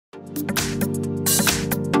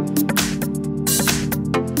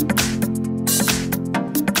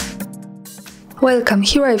Welcome,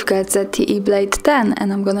 here I've got ZTE Blade 10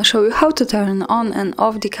 and I'm gonna show you how to turn on and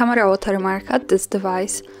off the camera watermark at this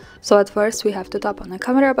device. So at first we have to tap on the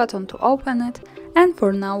camera button to open it, and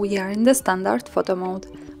for now we are in the standard photo mode.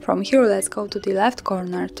 From here let's go to the left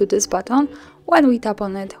corner to this button. When we tap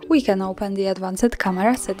on it we can open the advanced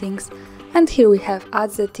camera settings. And here we have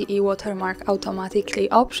Add ZTE Watermark Automatically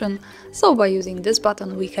option, so by using this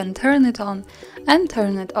button we can turn it on and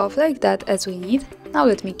turn it off like that as we need. Now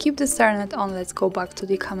let me keep this turned on, let's go back to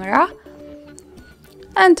the camera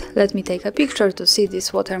and let me take a picture to see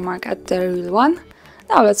this watermark at the real one.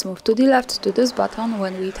 Now let's move to the left to this button.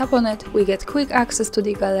 When we tap on it we get quick access to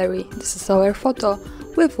the gallery. This is our photo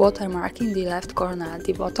with watermark in the left corner at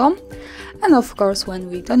the bottom. And of course when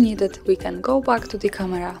we don't need it we can go back to the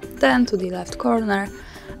camera, then to the left corner,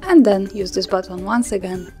 and then use this button once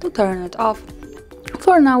again to turn it off.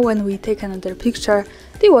 For now, when we take another picture,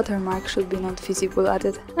 the watermark should be not visible at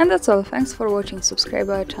it. And that's all, thanks for watching, subscribe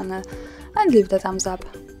our channel and leave the thumbs up.